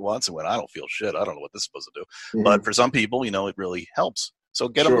I took it once and went, I don't feel shit. I don't know what this is supposed to do. Mm-hmm. But for some people, it really helps. So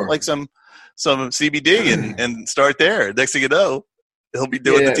get him like some CBD and start there. Next thing you know, he'll be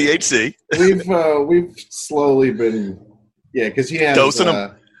doing the THC. We've slowly been, because he has dosing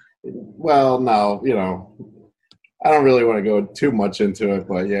him. Well, no, I don't really want to go too much into it,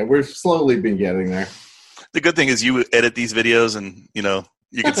 but yeah, we've slowly been getting there. The good thing is you edit these videos and,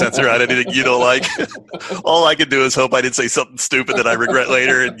 you can censor out anything you don't like. All I can do is hope I didn't say something stupid that I regret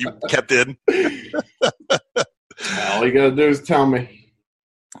later and you kept in. All you got to do is tell me.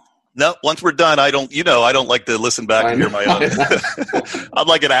 No, once we're done, I don't like to listen back and hear my own. I'm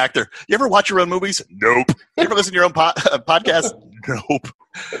like an actor. You ever watch your own movies? Nope. You ever listen to your own podcast? Nope.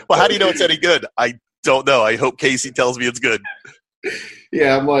 Well, how do you know it's any good? I don't know. I hope Casey tells me it's good.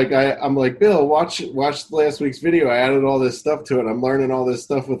 Yeah, I'm like Bill. Watch last week's video. I added all this stuff to it. I'm learning all this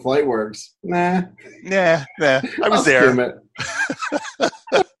stuff with Lightworks. Nah. I was there.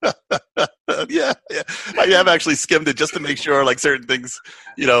 Yeah. I have actually skimmed it just to make sure, like certain things,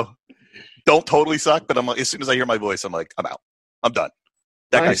 don't totally suck. But I'm like, as soon as I hear my voice, I'm like, I'm out. I'm done.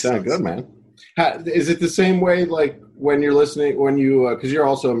 That guy sounds good, man. Is it the same way, like when you're listening, when you, because you're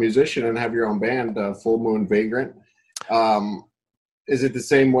also a musician and have your own band, Full Moon Vagrant. Is it the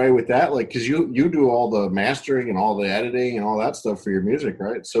same way with that? Like, because you do all the mastering and all the editing and all that stuff for your music,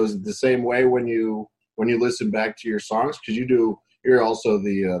 right? So is it the same way when you listen back to your songs? Because you're also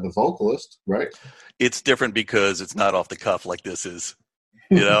the vocalist, right? It's different because it's not off the cuff like this is.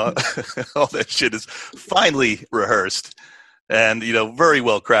 All that shit is finely rehearsed and very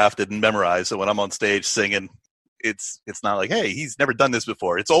well crafted and memorized. So when I'm on stage singing, it's not like, hey, he's never done this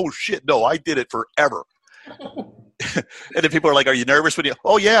before. It's, oh shit, no, I did it forever. And then people are like, are you nervous when you?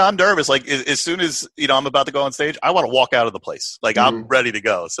 Oh yeah, I'm nervous. Like as soon as I'm about to go on stage, I want to walk out of the place. Like I'm ready to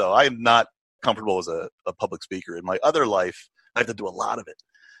go. So I am not comfortable as a public speaker. In my other life, I have to do a lot of it.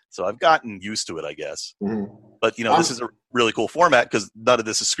 So I've gotten used to it, I guess. Mm-hmm. But this is a really cool format because none of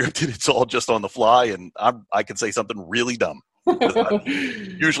this is scripted. It's all just on the fly, and I can say something really dumb. I'm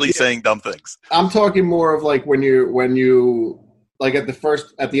usually saying dumb things. I'm talking more of like when you like at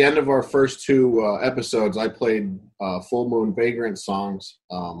the end of our first two episodes, I played Full Moon Vagrant songs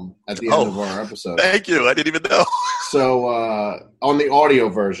at the end of our episode. Thank you. I didn't even know. So on the audio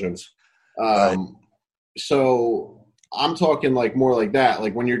versions. Right. So I'm talking like more like that,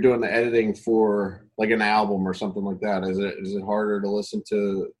 like when you're doing the editing for like an album or something like that. Is it harder to listen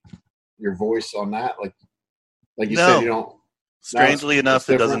to your voice on that? Like you said, you don't. Strangely enough,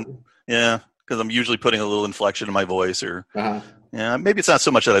 it doesn't. Yeah, because I'm usually putting a little inflection in my voice, or maybe it's not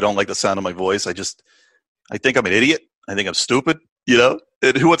so much that I don't like the sound of my voice. I think I'm an idiot. I think I'm stupid, You know,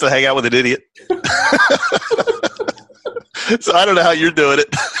 and who wants to hang out with an idiot? So I don't know how you're doing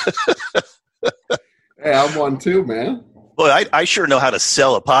it. Hey, I'm one too, man. Boy, I sure know how to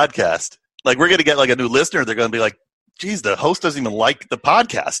sell a podcast. Like, we're going to get like a new listener. They're going to be like, geez, the host doesn't even like the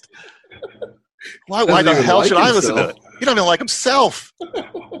podcast. Why the hell like should I listen to himself. it? He don't even like himself.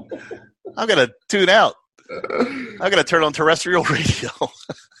 I'm going to tune out. I'm going to turn on terrestrial radio.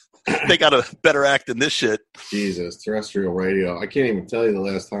 They got a better act than this shit. Jesus, terrestrial radio. I can't even tell you the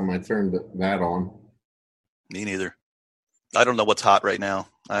last time I turned that on. Me neither. I don't know what's hot right now.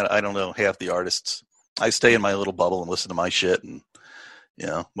 I don't know half the artists. I stay in my little bubble and listen to my shit, and you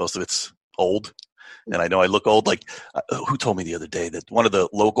know, most of it's old. And I know I look old. Like, who told me the other day that one of the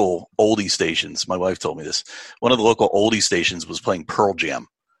local oldie stations, my wife told me this, one of the local oldie stations was playing Pearl Jam.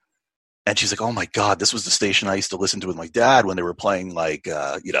 And she's like, oh my God, this was the station I used to listen to with my dad when they were playing like,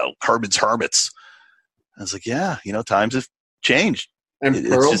 Herman's Hermits. I was like, yeah, times have changed. And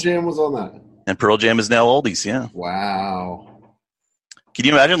Pearl Jam was on that. And Pearl Jam is now oldies, yeah. Wow. Can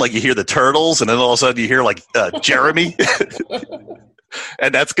you imagine, like, you hear the Turtles, and then all of a sudden you hear, like, Jeremy?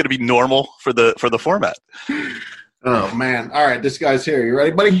 And that's going to be normal for the format. Oh, man. All right, this guy's here. You ready,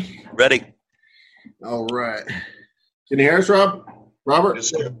 buddy? Ready. All right. Can you hear us, Robert? Yes,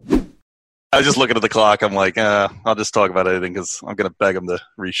 sir. I was just looking at the clock. I'm like, I'll just talk about anything because I'm going to beg him to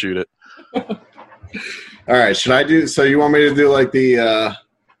reshoot it. All right, should I do – so you want me to do, like, the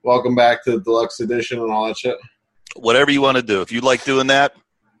welcome back to the Deluxe edition and all that shit? Whatever you want to do. If you like doing that,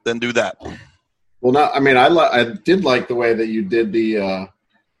 then do that. Well, no, I mean, I did like the way that you did the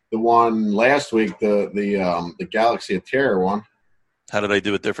one last week, the Galaxy of Terror one. How did I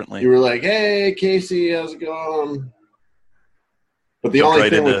do it differently? You were like, "Hey, Casey, how's it going?" But the only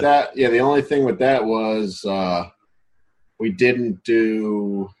thing with that was we didn't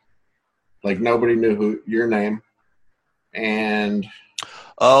do, like, nobody knew your name, and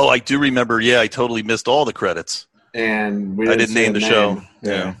oh, I do remember. Yeah, I totally missed all the credits. And I didn't name the show.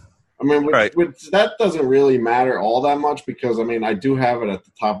 Yeah. I mean, right. That doesn't really matter all that much because, I mean, I do have it at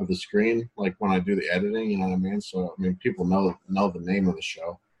the top of the screen, like when I do the editing, you know what I mean? So, I mean, people know the name of the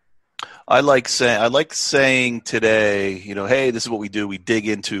show. I like saying today, hey, this is what we do. We dig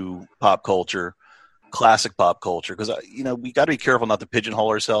into pop culture, classic pop culture, because, we got to be careful not to pigeonhole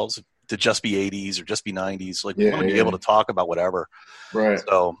ourselves to just be 80s or just be 90s. Like, we want to be able to talk about whatever. Right.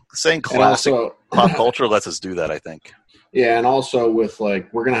 So saying classic pop culture lets us do that, I think. Yeah, and also with,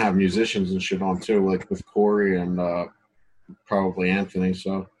 like, we're going to have musicians and shit on too, like with Corey and probably Anthony.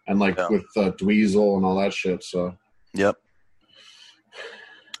 So, and like with Dweezil and all that shit. So. Yep.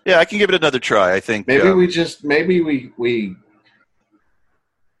 Yeah, I can give it another try. I think maybe we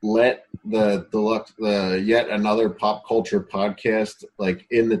let the Deluxe, yet another pop culture podcast, like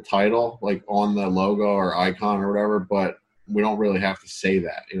in the title, like on the logo or icon or whatever, but we don't really have to say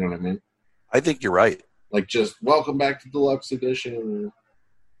that. You know what I mean? I think you're right. Like, just welcome back to Deluxe Edition.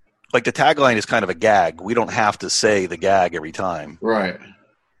 Like, the tagline is kind of a gag. We don't have to say the gag every time. Right.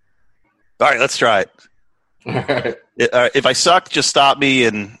 All right, let's try it. All right. If I suck, just stop me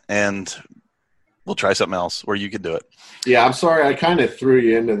and we'll try something else, or you can do it. Yeah, I'm sorry. I kind of threw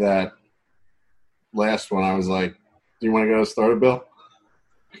you into that last one. I was like, do you want to go start it, Bill?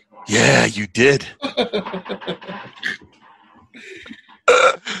 Yeah, you did.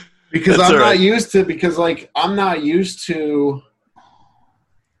 Because I'm not used to,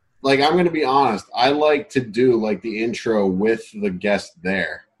 like, I'm going to be honest. I like to do, like, the intro with the guest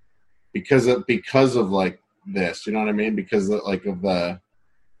there because of like this, you know what I mean? Because of the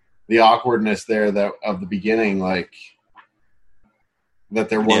awkwardness there that of the beginning, like that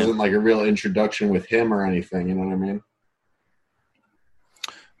there wasn't like a real introduction with him or anything, you know what I mean?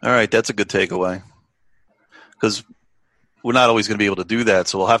 All right. That's a good takeaway because we're not always going to be able to do that.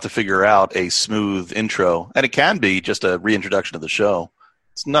 So we'll have to figure out a smooth intro, and it can be just a reintroduction of the show.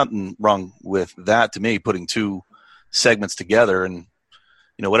 It's nothing wrong with that to me, putting two segments together and,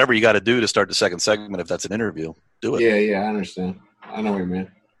 whatever you got to do to start the second segment. If that's an interview, do it. Yeah. I understand. I know what you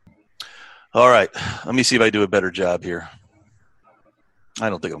mean. All right. Let me see if I do a better job here.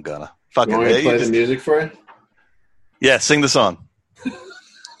 I don't think I'm gonna. Fuck you it. Want me to play the music for you? Yeah. Sing the song.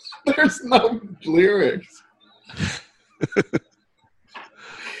 There's no lyrics.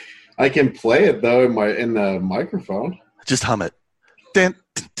 I can play it though in the microphone. Just hum it.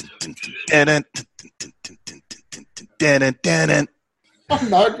 I'm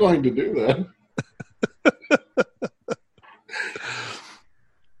not going to do that.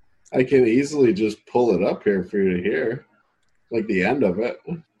 I can easily just pull it up here for you to hear, like the end of it.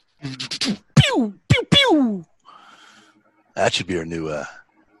 Pew pew pew. That should be our new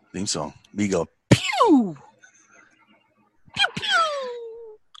theme song. We go pew pew pew.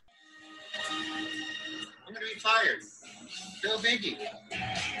 fired. No biggie.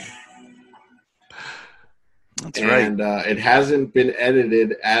 That's right. And it hasn't been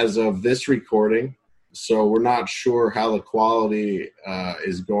edited as of this recording, so we're not sure how the quality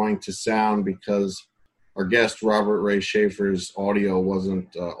is going to sound because our guest Robert Ray Schaefer's audio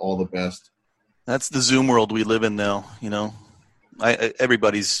wasn't all the best. That's the Zoom world we live in now.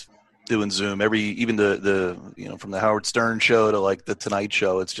 Everybody's doing Zoom. Even the from the Howard Stern show to like the Tonight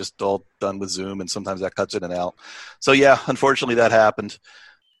Show, it's just all done with Zoom, and sometimes that cuts in and out. So yeah, unfortunately that happened.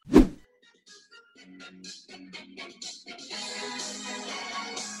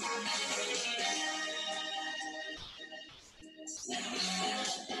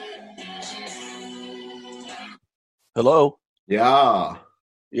 Hello. Yeah.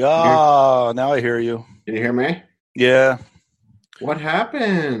 Yeah. Now I hear you. Can you hear me? Yeah. What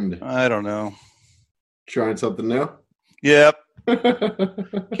happened? I don't know. Trying something new? Yep.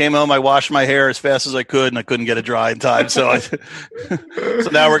 Came home, I washed my hair as fast as I could, and I couldn't get it dry in time. So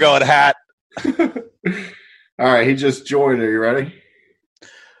now we're going hat. All right, he just joined. Are you ready?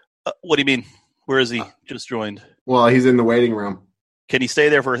 What do you mean? Where is he? Just joined. Well, he's in the waiting room. Can he stay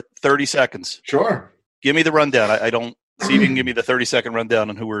there for 30 seconds? Sure. Give me the rundown. I don't see if you can give me the 30-second rundown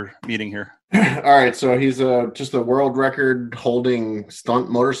on who we're meeting here. All right, so he's just a world record holding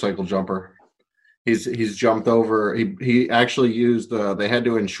stunt motorcycle jumper. He's jumped over. He actually used. They had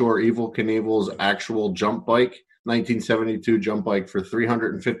to insure Evel Knievel's actual jump bike, 1972 jump bike, for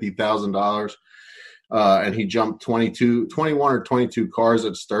 $350,000, and he jumped 21 or 22 cars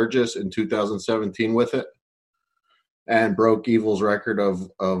at Sturgis in 2017 with it, and broke Evel's record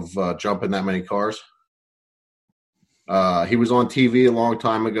of jumping that many cars. He was on TV a long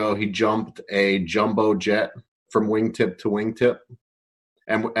time ago. He jumped a jumbo jet from wingtip to wingtip.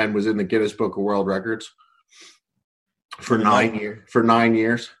 And was in the Guinness Book of World Records for 9 years. For 9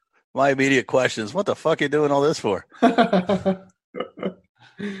 years. My immediate question is, what the fuck are you doing all this for?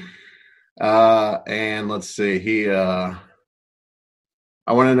 And let's see. I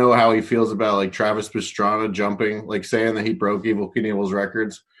want to know how he feels about like Travis Pastrana jumping, like saying that he broke Evel Knievel's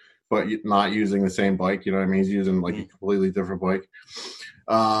records, but not using the same bike. You know what I mean? He's using like a completely different bike.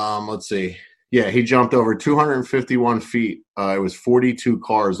 Let's see. Yeah, he jumped over 251 feet. It was 42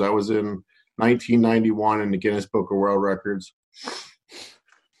 cars. That was in 1991 in the Guinness Book of World Records.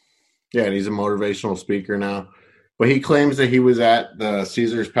 Yeah, and he's a motivational speaker now. But he claims that he was at the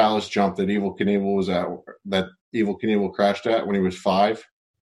Caesar's Palace jump that Evel Knievel was at, that Evel Knievel crashed at when he was 5.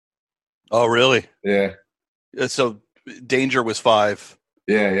 Oh, really? Yeah. So Danger was 5.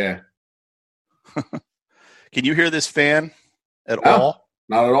 Yeah. Can you hear this fan at all?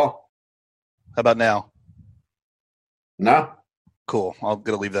 Not at all. How about now? No. Cool. I'm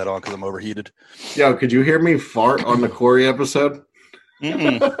going to leave that on because I'm overheated. Yo, could you hear me fart on the Corey episode?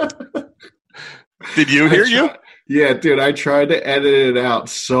 Mm-mm. Did you hear you? Yeah, dude, I tried to edit it out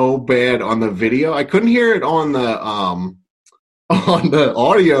so bad on the video. I couldn't hear it on the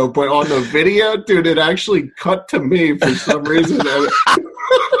audio, but on the video, dude, it actually cut to me for some reason.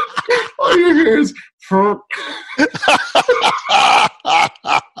 All you hear is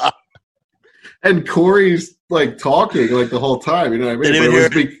and Corey's like talking like the whole time, you know what I mean?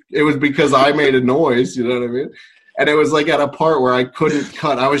 But it was because I made a noise, you know what I mean? And it was like at a part where I couldn't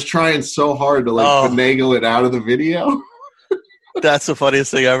cut. I was trying so hard to finagle it out of the video. That's the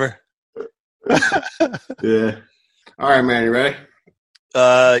funniest thing ever. Yeah. All right, man, you ready?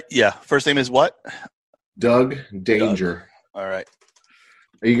 Yeah. First name is what? Doug Danger. All right.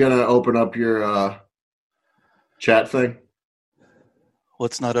 Are you gonna open up your chat thing?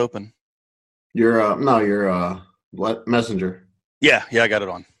 What's not open? Your messenger. Yeah, I got it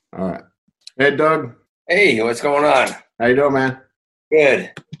on. All right. Hey, Doug. Hey, what's going on? How you doing, man?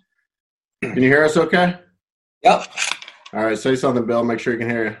 Good. Can you hear us okay? Yep. All right, say something, Bill. Make sure you can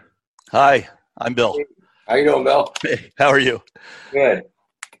hear you. Hi, I'm Bill. How you doing, Bill? Hey, how are you? Good.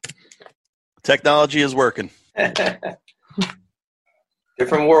 Technology is working.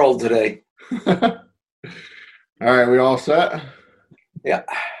 Different world today. All right, we all set? Yeah.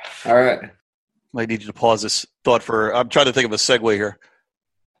 All right. Might need you to pause this thought for. I'm trying to think of a segue here.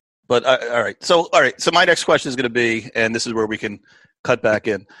 But all right. So my next question is going to be, and this is where we can cut back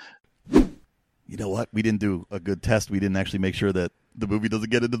in. You know what? We didn't do a good test. We didn't actually make sure that the movie doesn't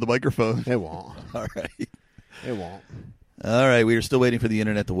get into the microphone. It won't. All right. It won't. All right. We are still waiting for the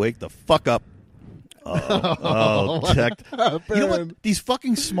internet to wake the fuck up. Tech. You know what? These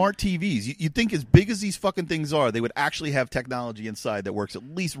fucking smart TVs, you'd think as big as these fucking things are, they would actually have technology inside that works at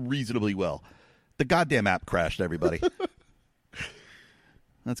least reasonably well. The goddamn app crashed, everybody.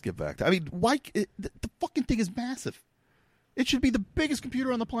 Let's get back to. I mean, the fucking thing is massive. It should be the biggest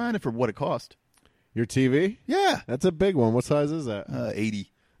computer on the planet for what it cost. Your TV? Yeah. That's a big one. What size is that?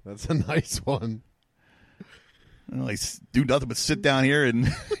 80. That's a nice one. I do nothing but sit down here and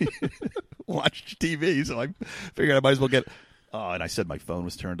watch TV, so I figured I might as well get. Oh, and I said my phone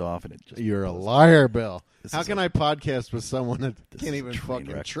was turned off, and it just. You're a liar, Bill. This How is can I podcast with someone that This can't is a even train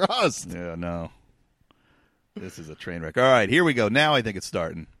fucking wreck. trust? Yeah, no. This is a train wreck. All right, here we go. Now I think it's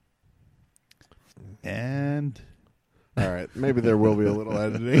starting. And. All right, maybe there will be a little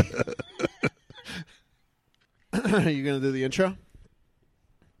editing. Are you going to do the intro?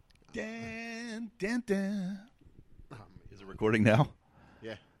 Dan, dan, dan. Is it recording now?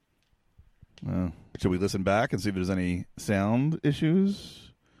 Yeah. Should we listen back and see if there's any sound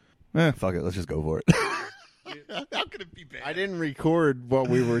issues? Fuck it. Let's just go for it. How could it be bad? I didn't record what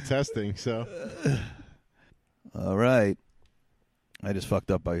we were testing, so. All right. I just fucked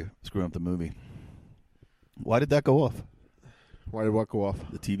up by screwing up the movie. Why did that go off? Why did what go off?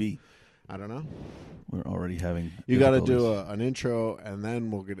 The TV. I don't know. We're already having. You got to do difficulties. an intro, and then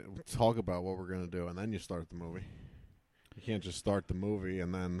we'll talk about what we're going to do, and then you start the movie. You can't just start the movie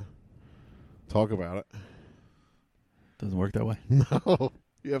and then talk about it. Doesn't work that way. No,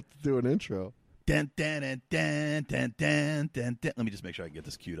 you have to do an intro. Dun, dun, dun, dun, dun, dun, dun, dun. Let me just make sure I can get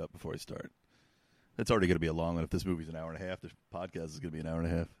this queued up before I start. It's already going to be a long one. If this movie's an hour and a half, the podcast is going to be an hour and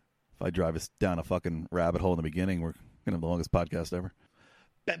a half. If I drive us down a fucking rabbit hole in the beginning, we're going to have the longest podcast ever.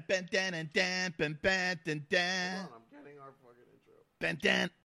 Dun, dun, dun, dun, dun, dun, dun, dun. I'm getting our fucking intro. Dun,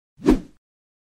 dun.